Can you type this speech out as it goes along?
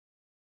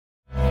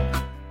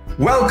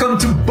Welcome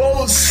to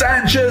Bo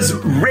Sanchez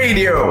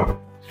Radio.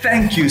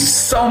 Thank you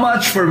so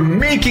much for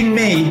making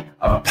me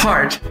a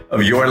part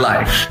of your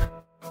life.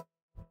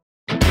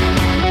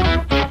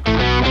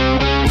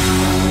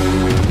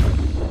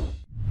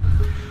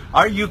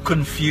 Are you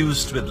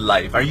confused with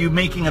life? Are you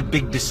making a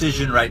big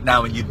decision right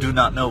now and you do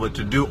not know what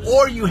to do?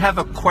 Or you have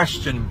a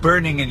question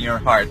burning in your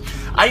heart?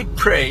 I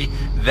pray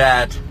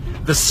that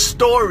the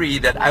story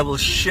that I will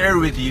share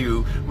with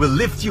you will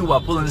lift you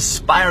up, will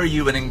inspire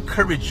you and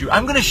encourage you.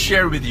 I'm going to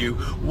share with you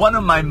one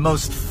of my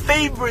most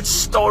favorite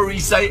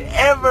stories I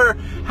ever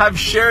have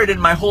shared in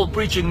my whole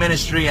preaching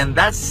ministry, and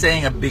that's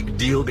saying a big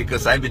deal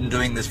because I've been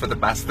doing this for the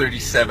past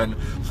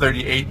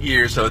 38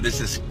 years, so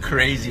this is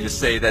crazy to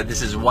say that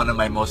this is one of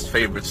my most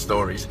favorite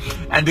stories.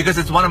 And because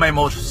it's one of my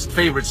most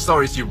favorite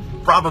stories, you've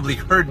probably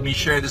heard me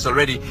share this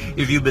already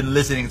if you've been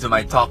listening to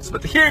my talks,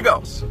 but here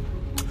goes.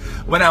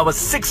 When I was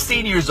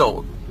 16 years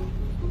old,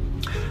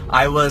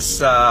 I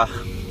was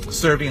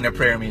serving in a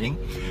prayer meeting,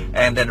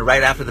 and then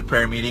right after the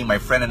prayer meeting, my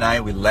friend and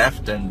I, we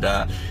left, and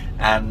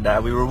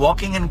we were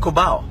walking in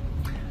Cubao,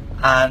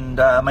 and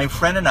my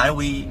friend and I,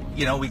 we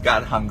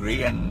got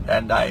hungry, and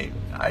I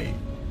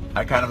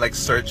kind of like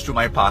searched through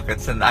my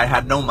pockets, and I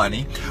had no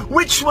money,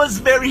 which was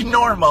very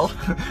normal.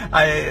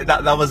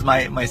 That was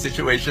my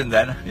situation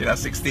then,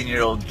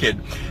 16-year-old kid.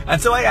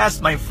 And so I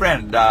asked my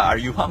friend, "Are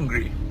you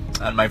hungry?"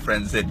 And my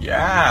friend said,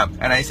 "Yeah."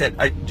 And I said,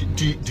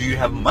 do you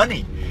have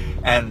money?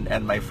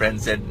 And my friend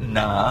said,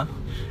 "Nah."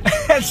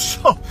 And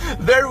so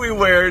there we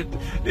were,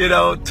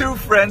 two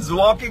friends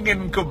walking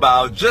in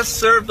Cubao, just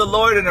served the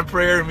Lord in a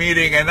prayer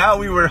meeting, and now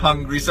we were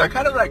hungry. So I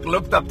kind of like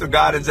looked up to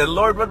God and said,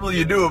 "Lord, what will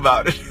you do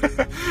about it?"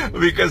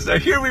 Because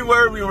here we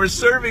were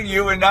serving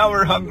you, and now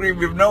we're hungry,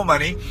 we have no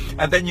money.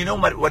 And then you know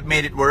what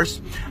made it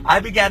worse? I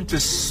began to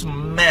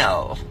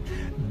smell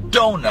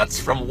donuts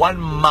from 1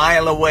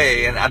 mile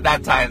away, and at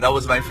that time that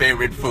was my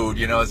favorite food,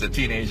 as a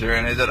teenager.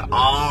 And I said,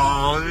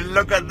 "Oh,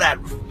 look at that.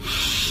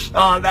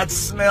 Oh, that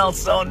smells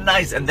so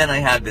nice." And then I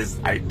had this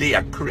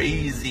idea,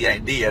 crazy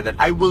idea, that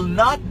I will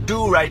not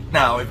do right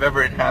now if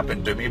ever it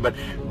happened to me. But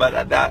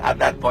at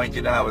that point,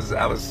 I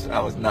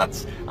was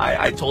nuts.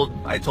 I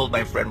told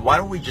my friend, "Why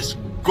don't we just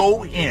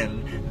go in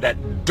that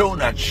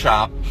donut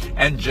shop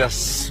and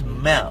just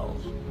smell?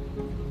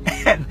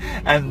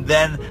 And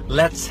then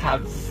let's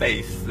have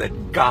faith that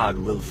God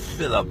will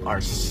fill up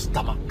our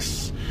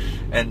stomachs."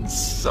 And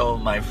so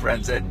my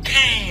friend said,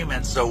 "Game!"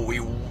 And so we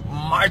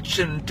marched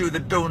into the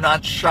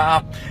donut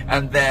shop,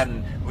 and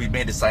then we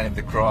made the sign of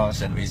the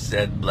cross, and we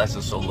said, "Bless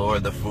us, O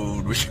Lord, the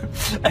food."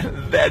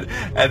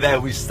 and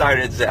then we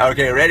started saying,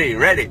 "Okay,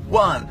 ready,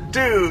 1,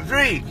 2,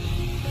 3.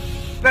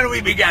 Then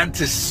we began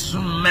to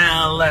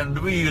smell, and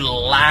we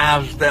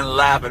laughed,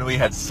 and we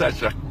had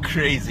such a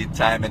crazy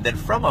time. And then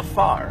from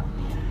afar,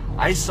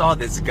 I saw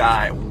this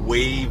guy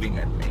waving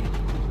at me.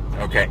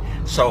 Okay,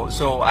 so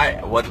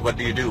what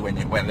do you do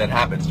when that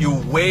happens? You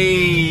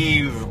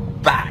wave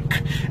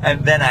back.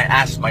 And then I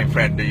asked my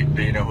friend, do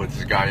you know who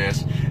this guy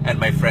is? And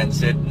my friend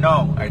said,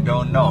 "No, I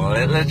don't know.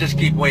 Let's just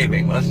keep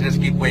waving.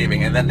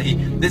 And then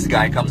this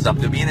guy comes up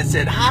to me and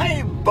said,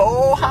 "Hi,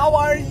 Bo, how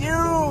are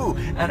you?"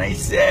 And I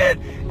said,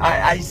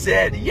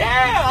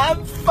 "Yeah,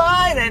 I'm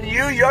fine. And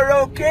you're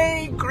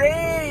okay?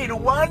 Great,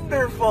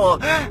 wonderful.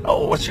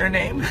 Oh, what's your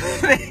name?"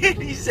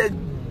 He said,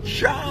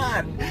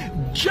 John,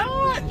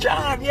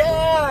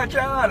 yeah,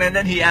 John. And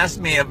then he asked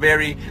me a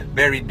very,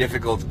 very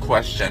difficult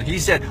question. He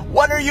said,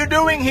 "What are you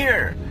doing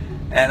here?"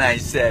 And I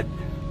said,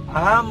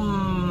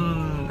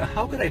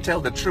 how could I tell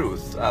the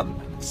truth?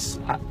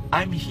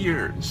 I'm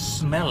here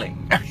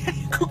smelling.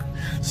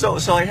 So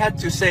I had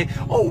to say,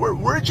 "Oh,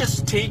 we're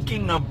just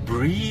taking a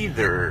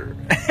breather."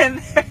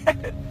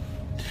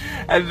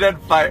 And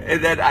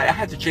then I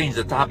had to change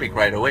the topic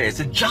right away. I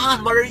said,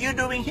 "John, what are you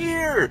doing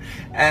here?"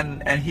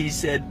 And he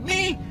said,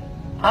 "Me?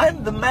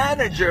 I'm the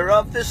manager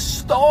of this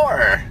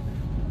store."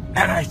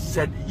 And I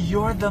said,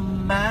 "You're the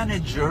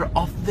manager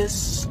of this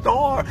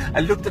store?" I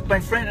looked at my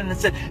friend and I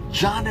said,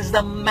 "John is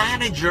the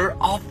manager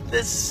of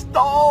this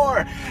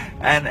store."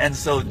 And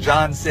so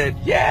John said,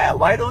 "Yeah,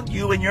 why don't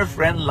you and your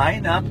friend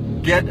line up,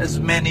 get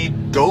as many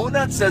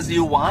donuts as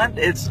you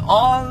want? It's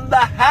on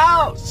the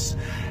house."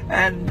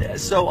 And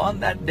so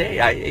on that day,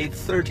 I ate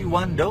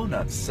 31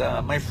 donuts,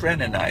 my friend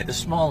and I, the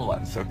small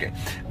ones. Okay,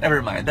 never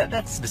mind,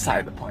 that's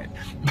beside the point.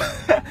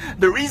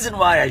 The reason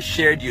why I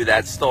shared you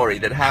that story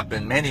that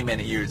happened many,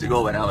 many years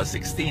ago when I was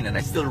 16, and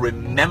I still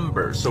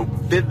remember so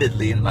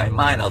vividly in my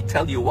mind, I'll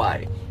tell you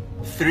why.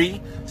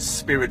 3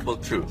 spiritual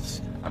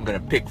truths I'm going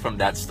to pick from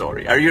that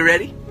story. Are you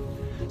ready?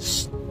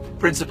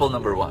 Principle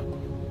number 1.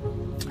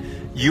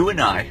 You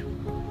and I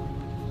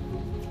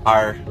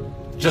are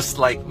just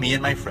like me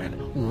and my friend,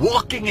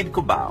 walking in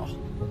Cubao,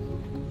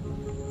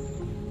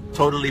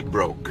 totally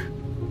broke.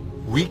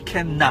 We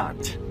cannot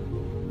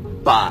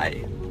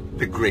buy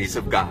the grace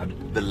of God,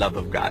 the love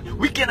of God.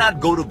 We cannot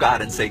go to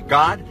God and say,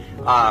 "God,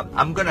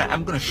 I'm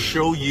gonna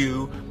show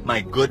you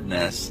my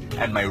goodness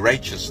and my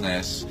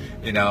righteousness,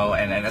 and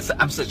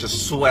I'm such a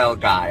swell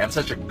guy. I'm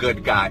such a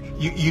good guy.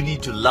 You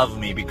need to love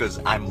me because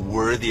I'm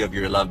worthy of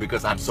your love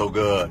because I'm so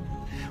good."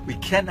 We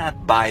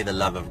cannot buy the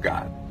love of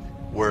God.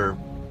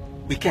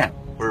 We can't.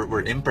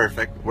 We're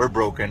imperfect, we're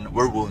broken,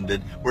 we're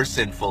wounded, we're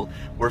sinful,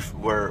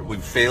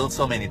 we've failed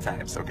so many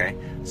times, okay?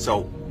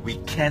 So we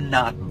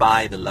cannot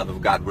buy the love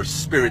of God. We're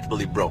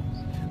spiritually broke.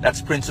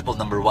 That's principle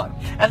number one.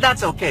 And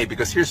that's okay,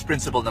 because here's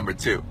principle number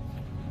two.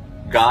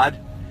 God,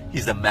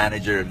 He's the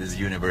manager of this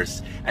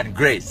universe, and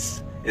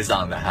grace is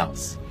on the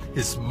house.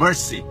 His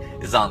mercy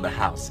is on the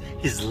house.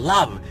 His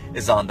love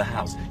is on the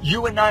house.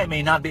 You and I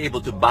may not be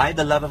able to buy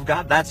the love of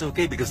God. That's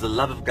okay, because the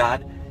love of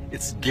God,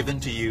 it's given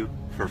to you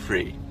for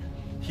free.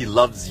 He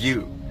loves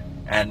you,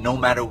 and no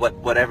matter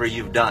whatever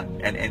you've done,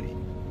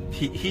 and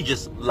he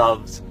just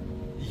loves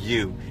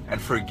you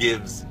and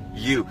forgives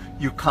you.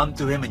 You come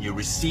to Him and you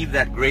receive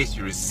that grace,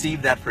 you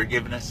receive that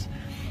forgiveness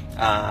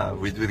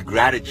with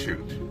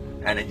gratitude,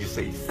 and then you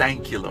say,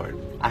 thank you, Lord.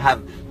 I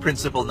have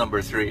principle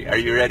number 3. Are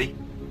you ready?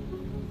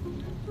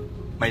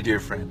 My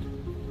dear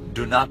friend,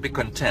 do not be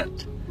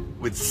content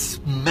with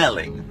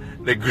smelling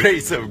the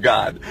grace of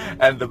God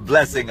and the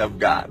blessing of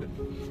God,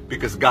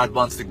 because God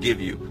wants to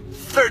give you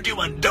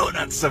 31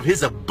 donuts of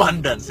His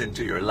abundance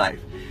into your life.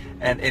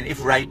 And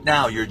if right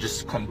now you're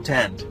just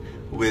content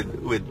with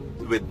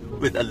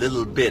a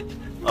little bit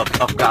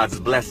of God's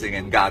blessing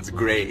and God's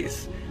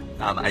grace,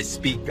 I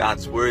speak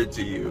God's word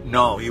to you.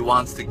 No, He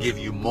wants to give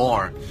you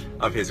more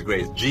of His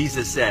grace.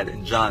 Jesus said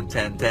in John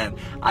 10:10,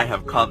 I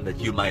have come that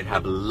you might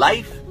have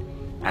life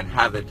and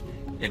have it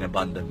in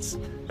abundance.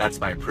 That's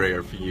my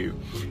prayer for you.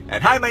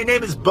 And hi, my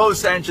name is Bo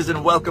Sanchez,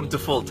 and welcome to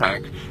Full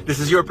Tank. This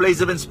is your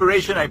place of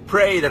inspiration. I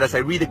pray that as I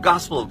read the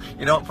gospel,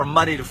 from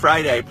Monday to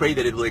Friday, I pray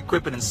that it will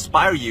equip and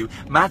inspire you.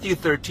 Matthew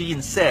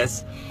 13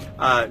 says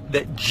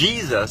that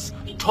Jesus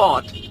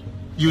taught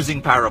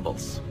using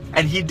parables.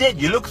 And He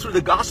did. You look through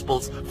the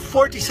Gospels,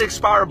 46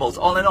 parables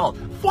all in all.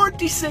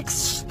 46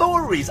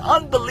 stories.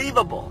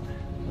 Unbelievable.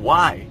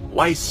 Why?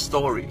 Why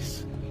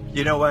stories?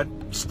 You know what?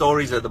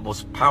 Stories are the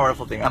most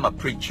powerful thing. I'm a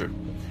preacher.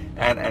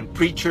 And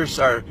preachers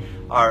are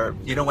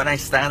when I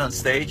stand on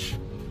stage,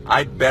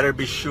 I better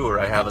be sure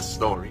I have a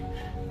story.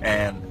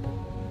 And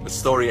the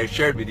story I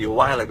shared with you a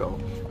while ago,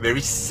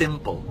 very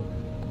simple,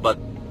 but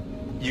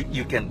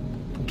you can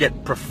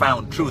get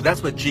profound truth.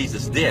 That's what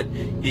Jesus did.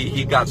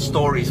 He got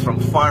stories from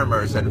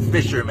farmers and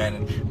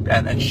fishermen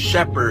and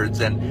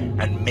shepherds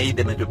and made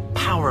them into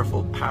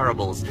powerful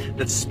parables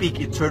that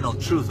speak eternal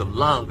truth of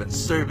love and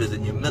service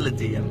and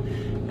humility.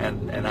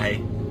 And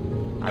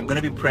I'm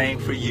going to be praying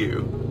for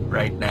you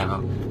right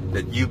now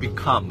that you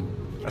become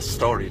a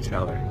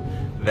storyteller,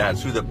 that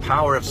through the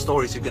power of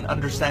stories you can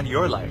understand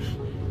your life.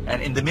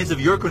 And in the midst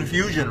of your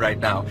confusion right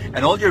now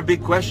and all your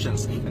big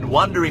questions and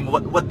wondering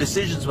what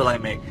decisions will I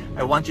make,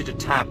 I want you to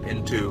tap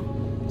into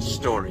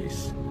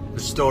stories. The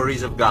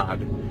stories of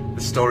God,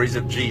 the stories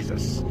of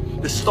Jesus,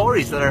 the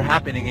stories that are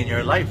happening in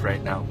your life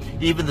right now.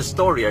 Even the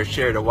story I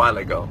shared a while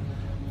ago,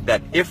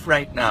 that if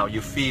right now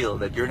you feel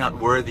that you're not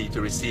worthy to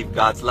receive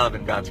God's love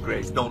and God's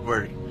grace, don't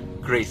worry.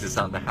 Grace is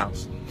on the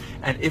house.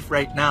 And if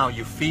right now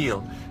you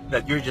feel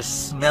that you're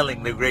just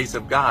smelling the grace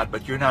of God,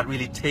 but you're not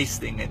really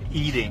tasting and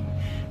eating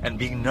and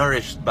being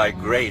nourished by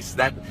grace,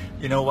 that,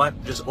 you know what?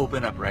 Just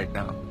open up right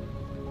now.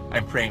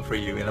 I'm praying for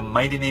you. In the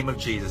mighty name of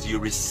Jesus, you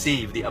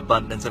receive the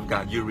abundance of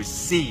God. You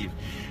receive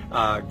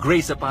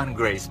grace upon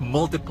grace,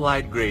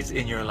 multiplied grace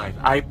in your life.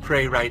 I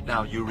pray right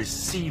now you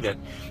receive it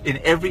in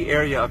every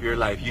area of your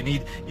life. You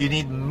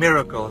need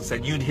miracles,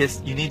 and you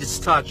need His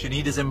touch, you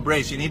need His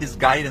embrace, you need His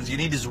guidance, you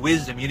need His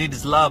wisdom, you need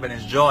His love and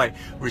His joy.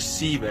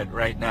 Receive it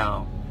right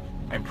now.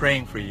 I'm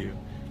praying for you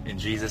in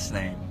Jesus'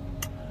 name.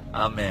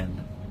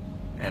 Amen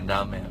and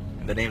amen.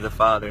 In the name of the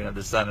Father, and of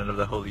the Son, and of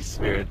the Holy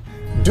Spirit.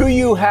 Do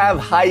you have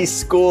high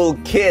school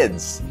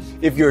kids?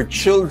 If your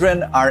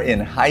children are in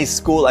high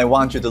school, I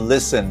want you to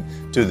listen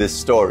to this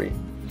story.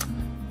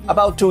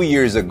 About 2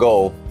 years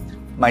ago,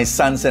 my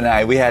sons and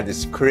I, we had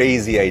this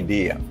crazy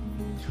idea.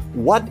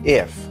 What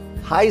if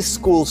high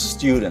school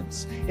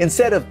students,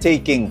 instead of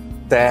taking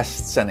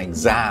tests and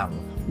exams,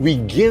 we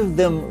give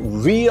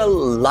them real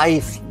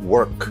life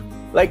work?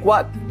 Like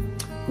what?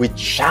 We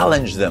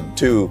challenge them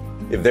to,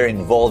 if they're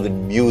involved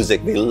in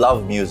music, they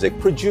love music,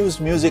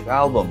 produce music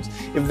albums.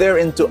 If they're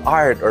into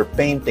art or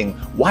painting,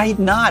 why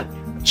not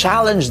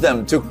challenge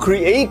them to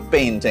create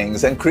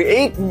paintings and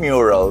create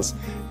murals?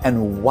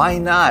 And why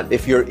not,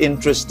 if you're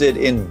interested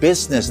in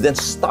business, then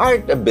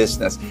start a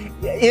business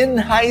in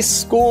high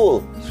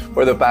school.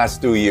 For the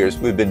past 2 years,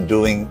 we've been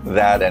doing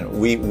that, and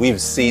we've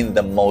seen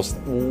the most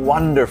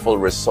wonderful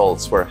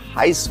results for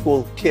high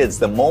school kids.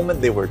 The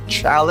moment they were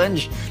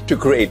challenged to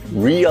create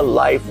real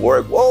life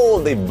work, whoa,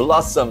 they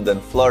blossomed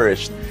and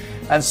flourished.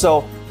 And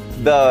so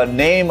the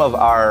name of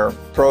our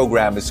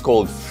program is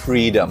called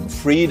Freedom.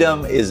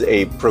 Freedom is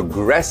a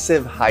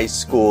progressive high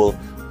school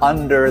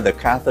under the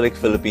Catholic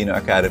Filipino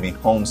Academy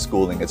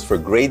homeschooling. It's for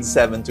grade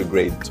 7 to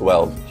grade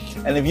 12.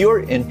 And if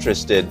you're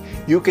interested,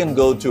 you can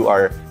go to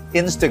our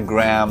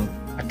Instagram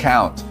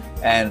account,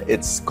 and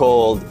it's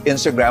called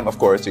Instagram. Of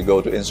course, you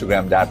go to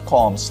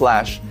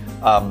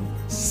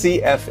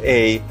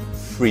instagram.com/CFA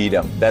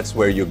Freedom. That's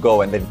where you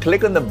go, and then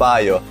click on the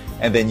bio,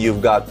 and then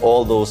you've got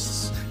all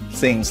those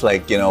things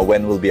like,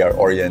 when will be our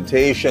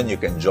orientation? You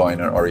can join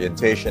our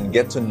orientation,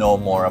 get to know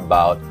more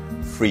about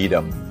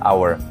Freedom,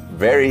 our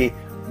very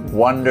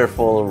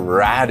wonderful,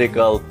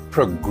 radical,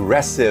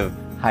 progressive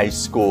high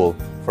school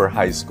for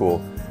high school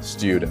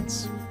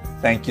students.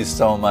 Thank you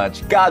so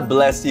much. God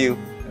bless you,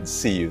 and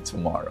see you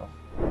tomorrow.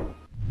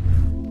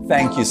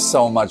 Thank you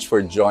so much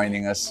for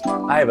joining us.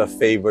 I have a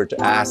favor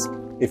to ask.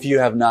 If you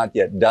have not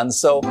yet done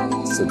so,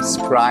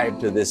 subscribe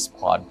to this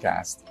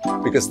podcast,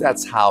 because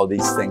that's how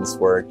these things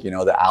work,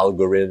 the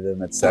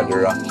algorithm,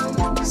 etc.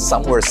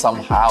 Somewhere,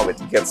 somehow, it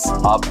gets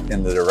up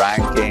into the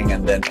ranking,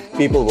 and then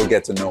people will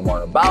get to know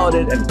more about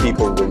it, and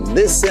people will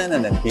listen,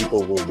 and then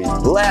people will be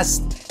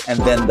blessed, and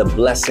then the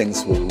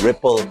blessings will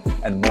ripple,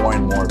 and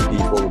more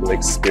people will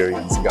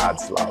experience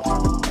God's love.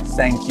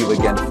 Thank you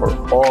again for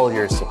all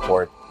your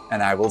support,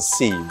 and I will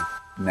see you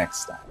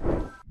next time.